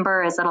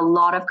remember is that a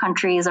lot of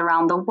countries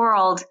around the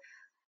world,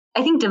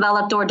 I think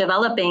developed or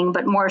developing,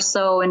 but more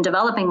so in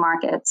developing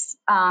markets,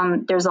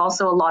 there's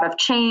also a lot of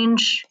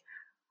change,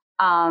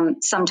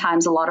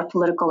 sometimes a lot of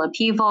political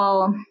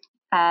upheaval,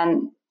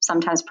 and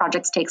sometimes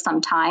projects take some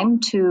time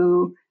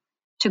to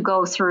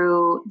go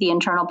through the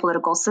internal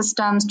political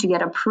systems to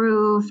get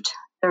approved.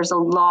 There's a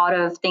lot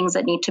of things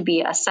that need to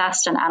be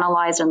assessed and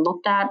analyzed and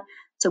looked at.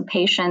 So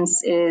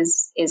patience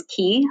is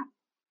key.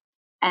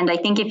 And I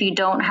think if you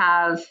don't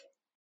have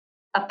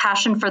a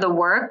passion for the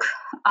work,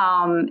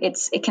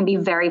 it can be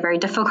very, very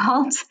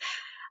difficult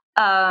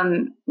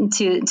to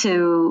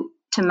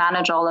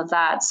manage all of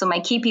that. So my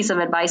key piece of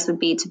advice would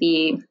be to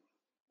be,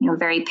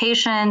 very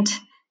patient,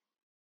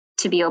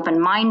 to be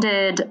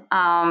open-minded,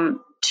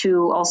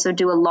 to also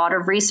do a lot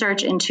of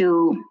research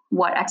into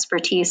what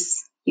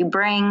expertise you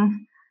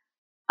bring,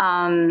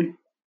 and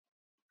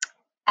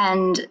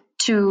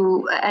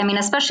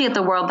especially at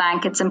the World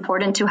Bank, it's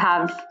important to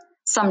have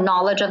some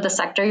knowledge of the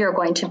sector you're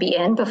going to be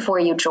in before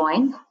you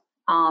join,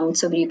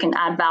 so that you can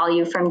add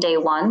value from day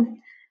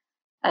one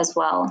as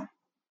well.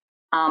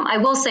 I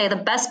will say the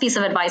best piece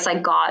of advice I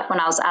got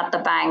when I was at the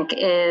bank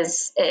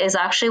was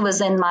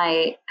in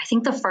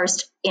the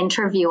first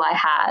interview I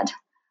had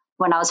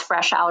when I was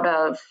fresh out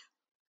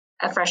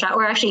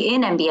or actually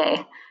in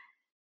MBA.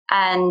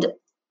 And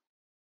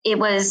it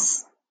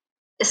was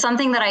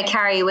something that I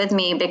carry with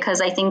me because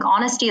I think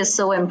honesty is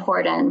so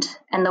important.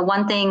 And the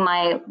one thing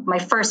my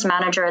first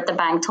manager at the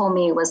bank told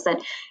me was that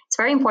it's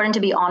very important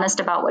to be honest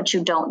about what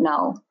you don't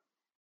know.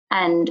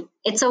 And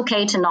it's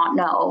okay to not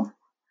know.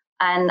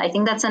 And I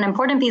think that's an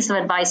important piece of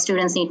advice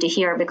students need to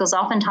hear, because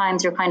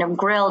oftentimes you're kind of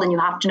grilled and you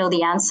have to know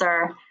the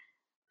answer.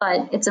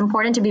 But it's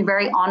important to be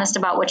very honest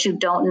about what you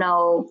don't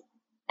know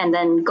and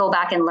then go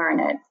back and learn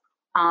it.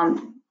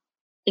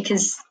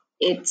 Because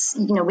it's,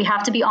 we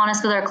have to be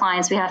honest with our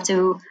clients. We have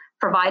to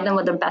provide them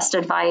with the best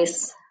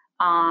advice.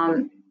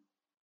 And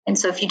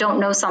so if you don't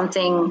know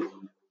something,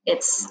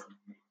 it's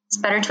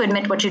better to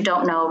admit what you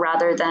don't know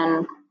rather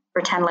than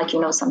pretend like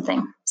you know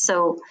something.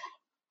 So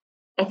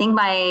I think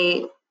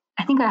I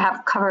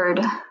have covered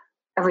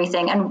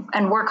everything,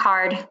 and work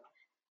hard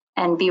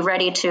and be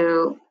ready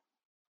to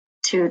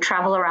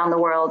travel around the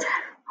world.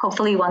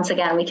 Hopefully, once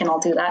again, we can all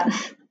do that.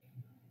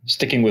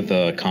 Sticking with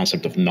the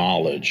concept of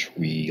knowledge,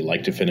 we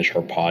like to finish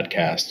our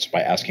podcasts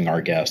by asking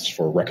our guests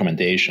for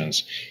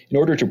recommendations in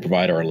order to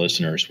provide our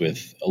listeners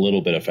with a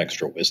little bit of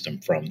extra wisdom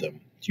from them.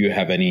 Do you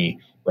have any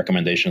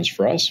recommendations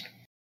for us?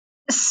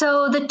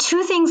 So the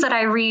two things that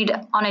I read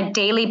on a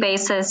daily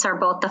basis are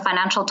both the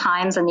Financial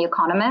Times and The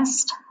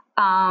Economist.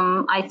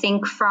 I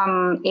think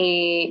from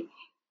a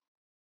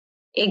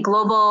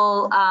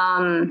global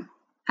kind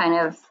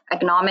of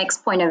economics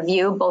point of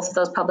view, both of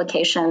those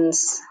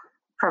publications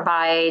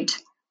provide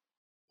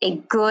a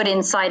good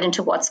insight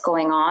into what's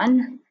going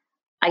on.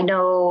 I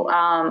know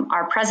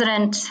our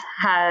president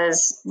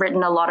has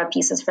written a lot of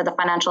pieces for the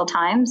Financial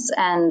Times,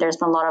 and there's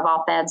been a lot of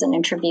op-eds and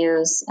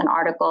interviews and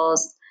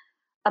articles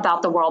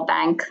about the World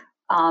Bank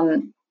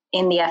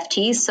in the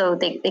FT, so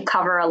they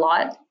cover a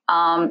lot.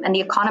 And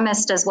The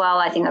Economist as well,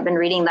 I think I've been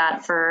reading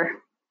that for,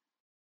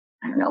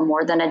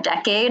 more than a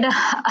decade,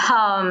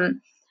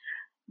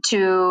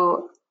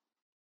 to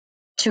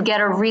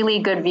get a really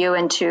good view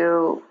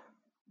into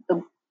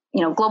the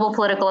global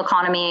political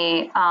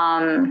economy,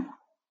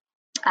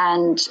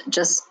 and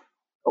just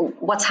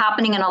what's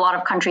happening in a lot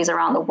of countries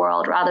around the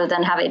world, rather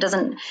than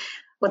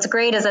what's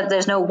great is that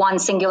there's no one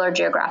singular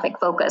geographic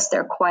focus.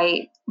 They're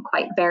quite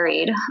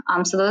varied.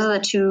 So those are the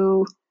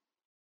two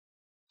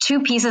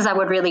pieces I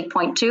would really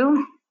point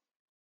to.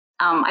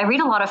 I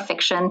read a lot of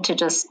fiction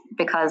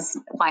because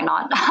why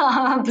not?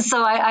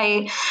 So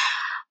I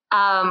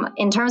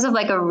in terms of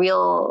like a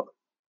real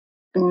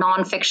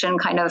nonfiction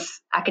kind of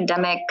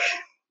academic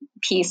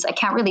piece, I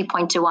can't really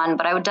point to one,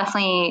 but I would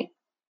definitely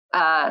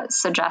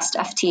suggest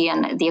FT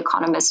and The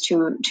Economist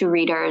to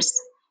readers.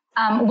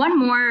 One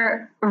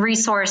more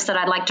resource that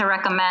I'd like to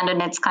recommend,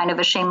 and it's kind of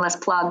a shameless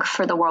plug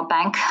for the World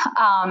Bank,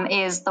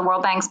 is the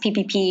World Bank's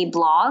PPP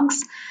blogs.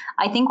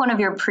 I think one of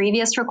your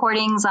previous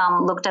recordings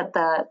looked at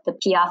the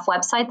PIAF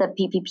website, the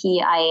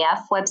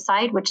PPP-IAF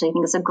website, which I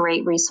think is a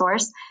great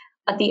resource.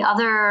 But the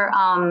other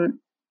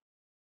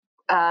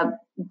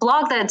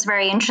blog that's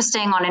very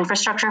interesting on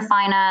infrastructure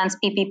finance,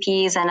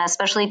 PPPs, and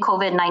especially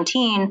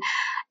COVID-19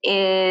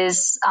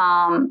 is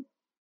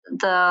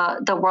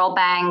the World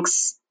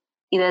Bank's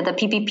either the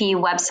PPP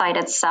website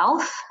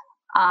itself,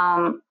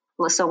 so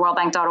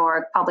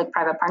worldbank.org,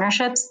 public-private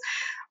partnerships,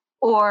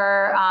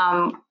 or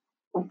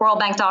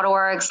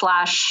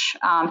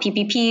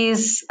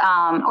worldbank.org/PPPs,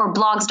 or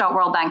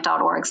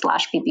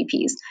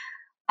blogs.worldbank.org/PPPs.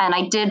 And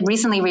I did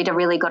recently read a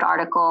really good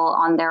article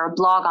on their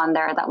blog on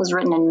there that was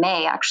written in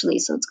May, actually,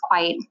 so it's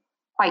quite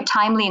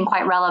timely and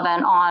quite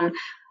relevant on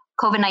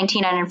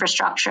COVID-19 and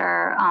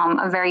infrastructure,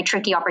 a very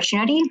tricky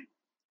opportunity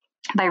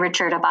by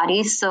Richard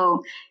Abadi.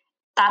 So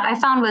that I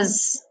found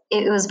was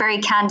very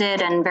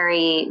candid and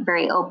very,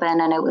 very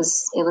open, and it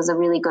was a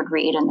really good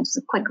read, and it was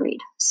a quick read.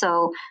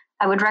 So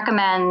I would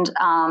recommend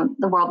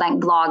the World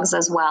Bank blogs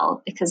as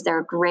well, because they're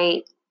a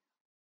great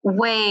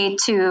way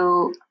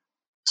to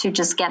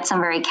just get some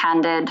very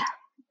candid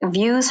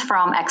views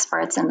from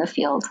experts in the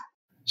field.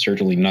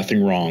 Certainly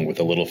nothing wrong with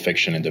a little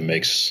fiction in the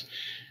mix.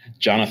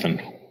 Jonathan,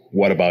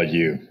 what about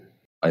you?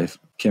 I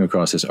came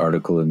across this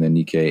article in the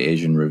Nikkei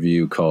Asian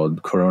Review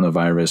called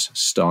 "Coronavirus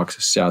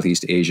Stalks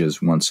Southeast Asia's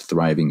Once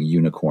Thriving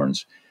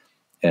Unicorns."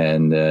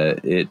 And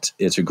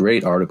it's a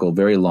great article,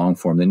 very long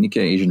form. The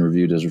Nikkei Asian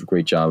Review does a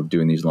great job of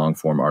doing these long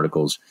form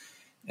articles.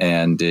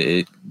 And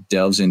it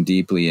delves in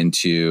deeply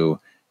into,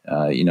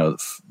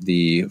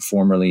 the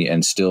formerly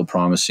and still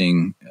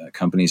promising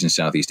companies in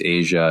Southeast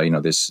Asia.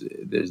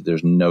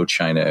 There's no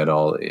China at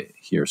all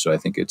here. So I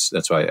think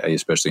that's why I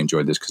especially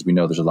enjoyed this, because we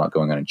know there's a lot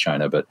going on in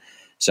China, but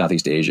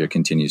Southeast Asia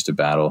continues to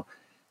battle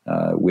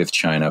with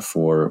China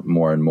for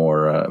more and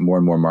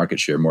more market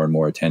share, more and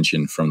more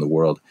attention from the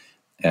world.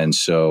 And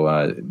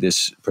so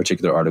this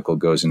particular article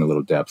goes in a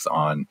little depth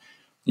on,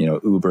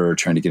 Uber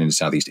trying to get into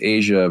Southeast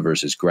Asia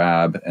versus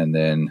Grab, and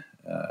then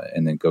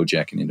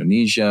Gojek in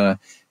Indonesia,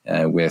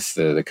 with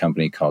the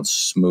company called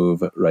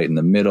Smoove right in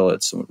the middle.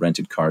 It's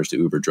rented cars to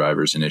Uber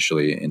drivers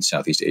initially in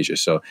Southeast Asia.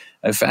 So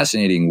a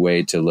fascinating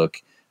way to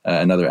look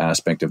another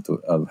aspect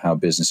of how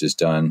business is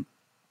done,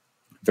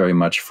 very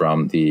much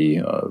from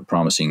the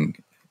promising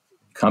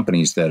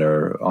companies that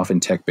are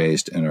often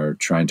tech-based and are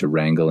trying to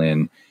wrangle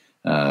in,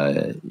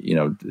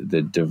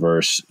 the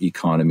diverse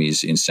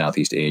economies in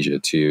Southeast Asia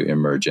to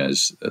emerge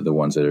as the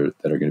ones that are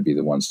going to be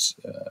the ones,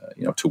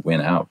 to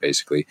win out,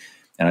 basically.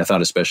 And I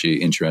thought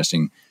especially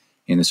interesting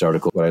in this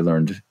article what I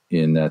learned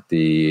in that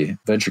the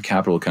venture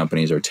capital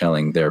companies are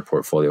telling their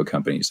portfolio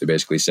companies. They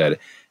basically said,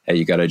 hey,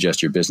 you got to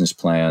adjust your business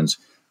plans,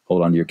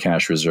 hold on to your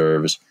cash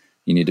reserves.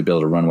 You need to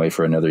build a runway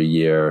for another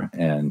year,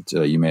 and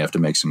you may have to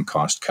make some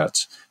cost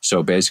cuts.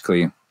 So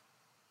basically,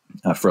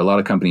 for a lot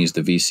of companies,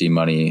 the VC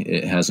money,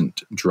 it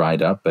hasn't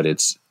dried up, but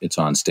it's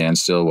on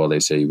standstill while they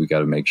say we got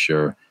to make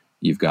sure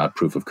you've got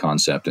proof of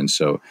concept. And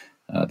so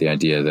the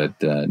idea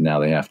that now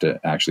they have to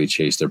actually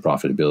chase their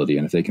profitability,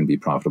 and if they can be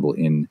profitable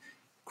in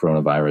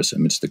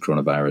amidst the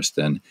coronavirus,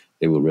 then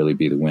they will really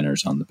be the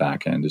winners on the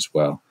back end as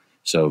well.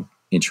 So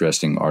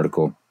interesting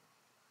article.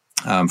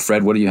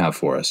 Fred, what do you have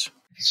for us?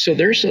 So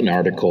there's an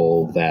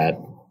article that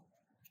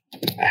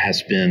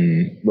has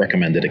been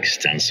recommended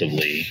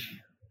extensively,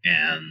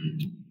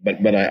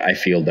 but I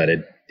feel that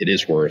it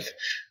is worth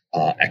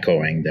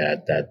echoing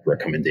that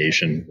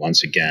recommendation.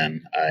 Once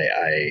again,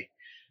 I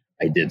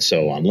did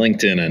so on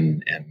LinkedIn,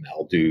 and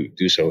I'll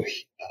do so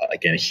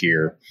again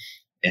here.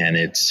 And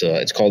it's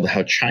called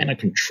 "How China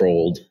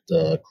Controlled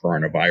the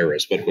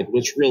Coronavirus." But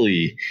what's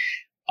really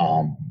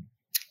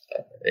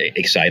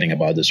exciting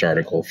about this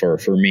article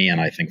for me, and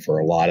I think for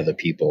a lot of the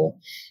people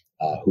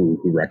who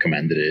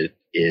recommended it,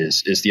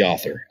 is the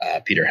author,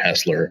 Peter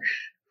Hessler,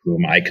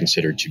 whom I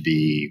consider to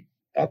be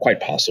quite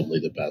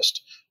possibly the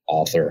best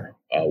author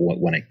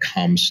when it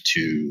comes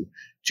to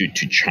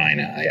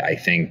China. I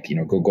think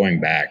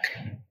going back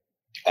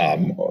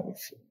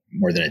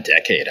more than a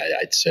decade,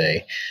 I'd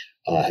say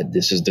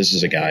this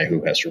is a guy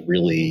who has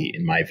really,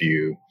 in my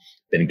view,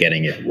 been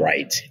getting it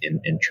right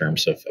in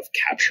terms of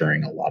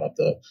capturing a lot of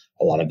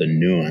the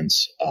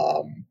nuance.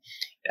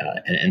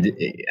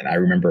 And I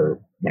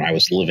remember when I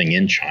was living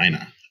in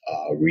China,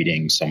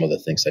 reading some of the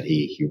things that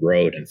he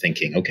wrote and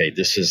thinking, okay,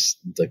 this is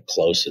the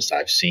closest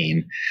I've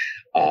seen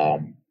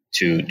to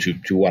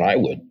what I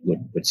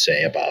would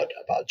say about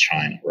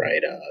China,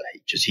 right?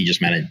 He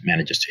just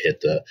manages to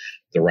hit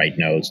the right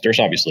notes. There's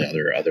obviously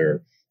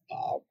other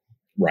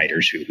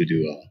writers who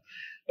do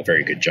a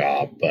very good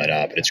job, but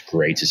it's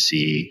great to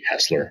see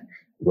Hessler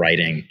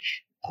writing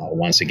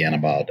once again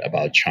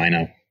about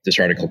China. This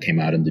article came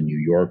out in the New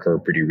Yorker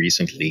pretty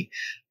recently,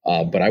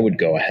 but I would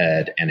go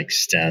ahead and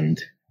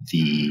extend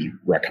the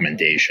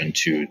recommendation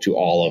to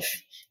all of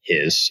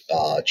his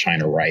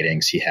China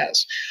writings. He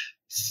has,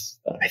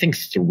 I think,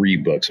 3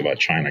 books about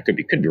China. Could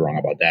be wrong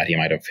about that. He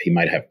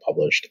might have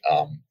published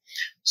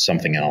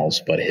something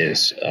else. But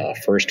his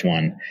first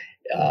one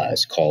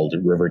is called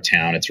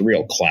Rivertown. It's a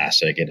real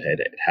classic. It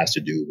has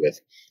to do with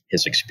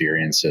his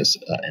experiences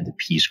in the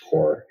Peace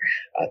Corps,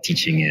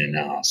 teaching in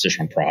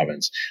Sichuan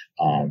province.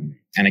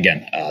 And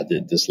again,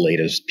 this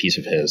latest piece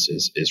of his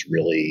is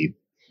really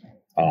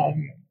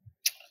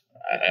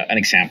an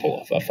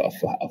example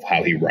of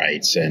how he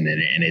writes, and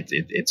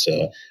it's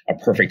a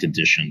perfect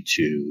addition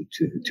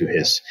to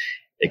his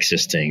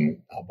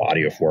existing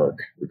body of work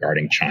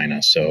regarding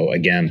China. So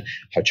again,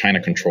 how China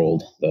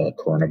controlled the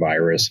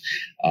coronavirus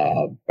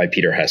by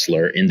Peter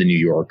Hessler in the New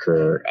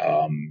Yorker.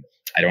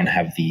 I don't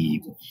have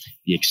the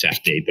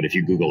exact date, but if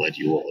you Google it,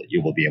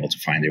 you will be able to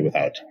find it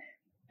without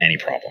any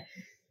problem.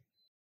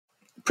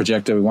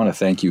 Prajakta, we want to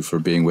thank you for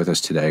being with us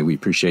today. We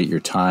appreciate your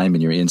time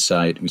and your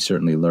insight. We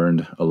certainly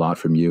learned a lot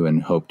from you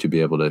and hope to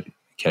be able to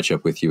catch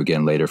up with you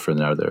again later for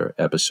another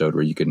episode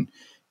where you can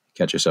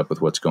catch us up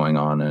with what's going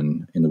on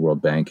in the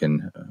World Bank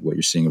and what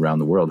you're seeing around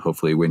the world,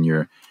 hopefully when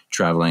you're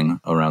traveling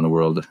around the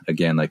world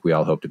again, like we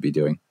all hope to be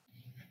doing.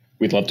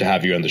 We'd love to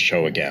have you on the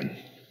show again.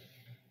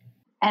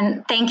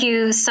 And thank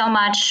you so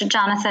much,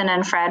 Jonathan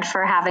and Fred,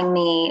 for having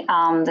me.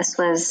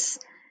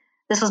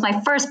 This was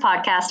my first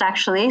podcast,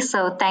 actually,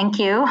 so thank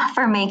you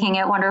for making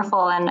it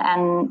wonderful.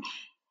 And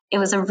it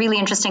was a really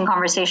interesting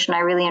conversation. I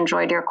really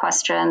enjoyed your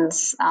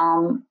questions.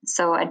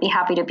 So I'd be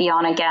happy to be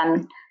on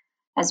again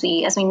as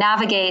we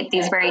navigate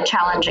these very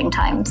challenging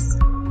times.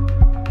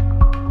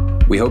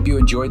 We hope you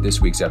enjoyed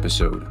this week's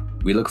episode.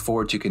 We look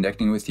forward to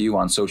connecting with you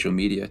on social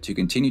media to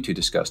continue to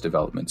discuss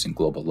developments in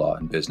global law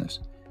and business.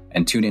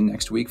 And tune in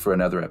next week for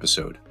another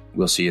episode.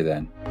 We'll see you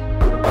then.